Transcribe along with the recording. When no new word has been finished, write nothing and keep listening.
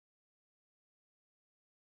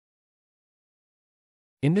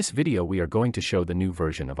In this video we are going to show the new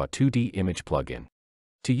version of A2Dimage plugin.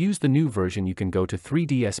 To use the new version you can go to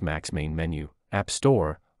 3ds Max main menu, App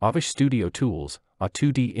Store, AvizStudioTools,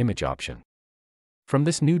 A2Dimage option. From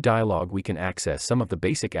this new dialog we can access some of the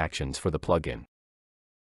basic actions for the plugin.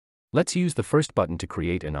 Let's use the first button to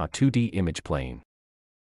create an A2Dimage plane.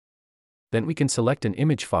 Then we can select an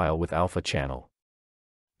image file with alpha channel.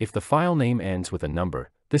 If the file name ends with a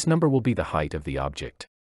number, this number will be the height of the object.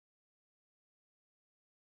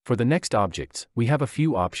 For the next objects, we have a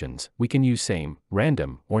few options. We can use same,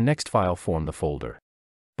 random, or next file form the folder.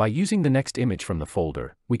 By using the next image from the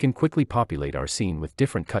folder, we can quickly populate our scene with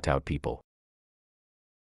different cutout people.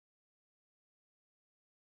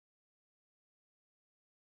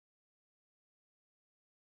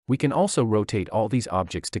 We can also rotate all these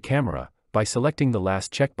objects to camera by selecting the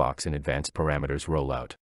last checkbox in Advanced Parameters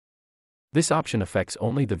Rollout. This option affects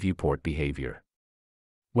only the viewport behavior.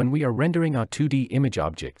 When we are rendering A2Dimage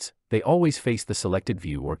objects, they always face the selected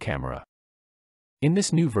view or camera. In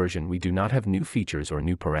this new version we do not have new features or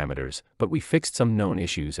new parameters, but we fixed some known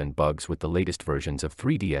issues and bugs with the latest versions of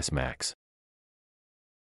 3ds Max.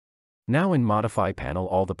 Now in Modify panel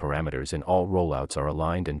all the parameters in all rollouts are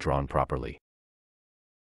aligned and drawn properly.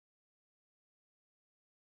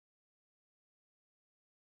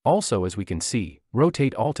 Also, as we can see,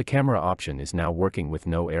 Rotate All to Camera option is now working with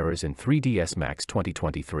no errors in 3ds Max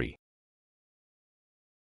 2023.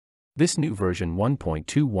 This new version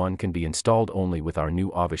 1.21 can be installed only with our new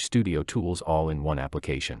AvizStudioTools all-in-one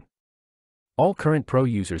application. All current Pro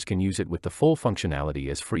users can use it with the full functionality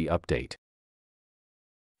as free update.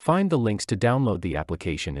 Find the links to download the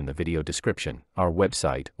application in the video description, our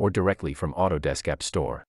website, or directly from Autodesk App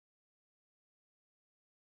Store.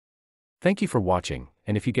 Thank you for watching,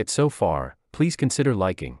 and if you get so far, please consider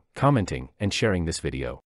liking, commenting, and sharing this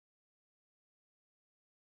video.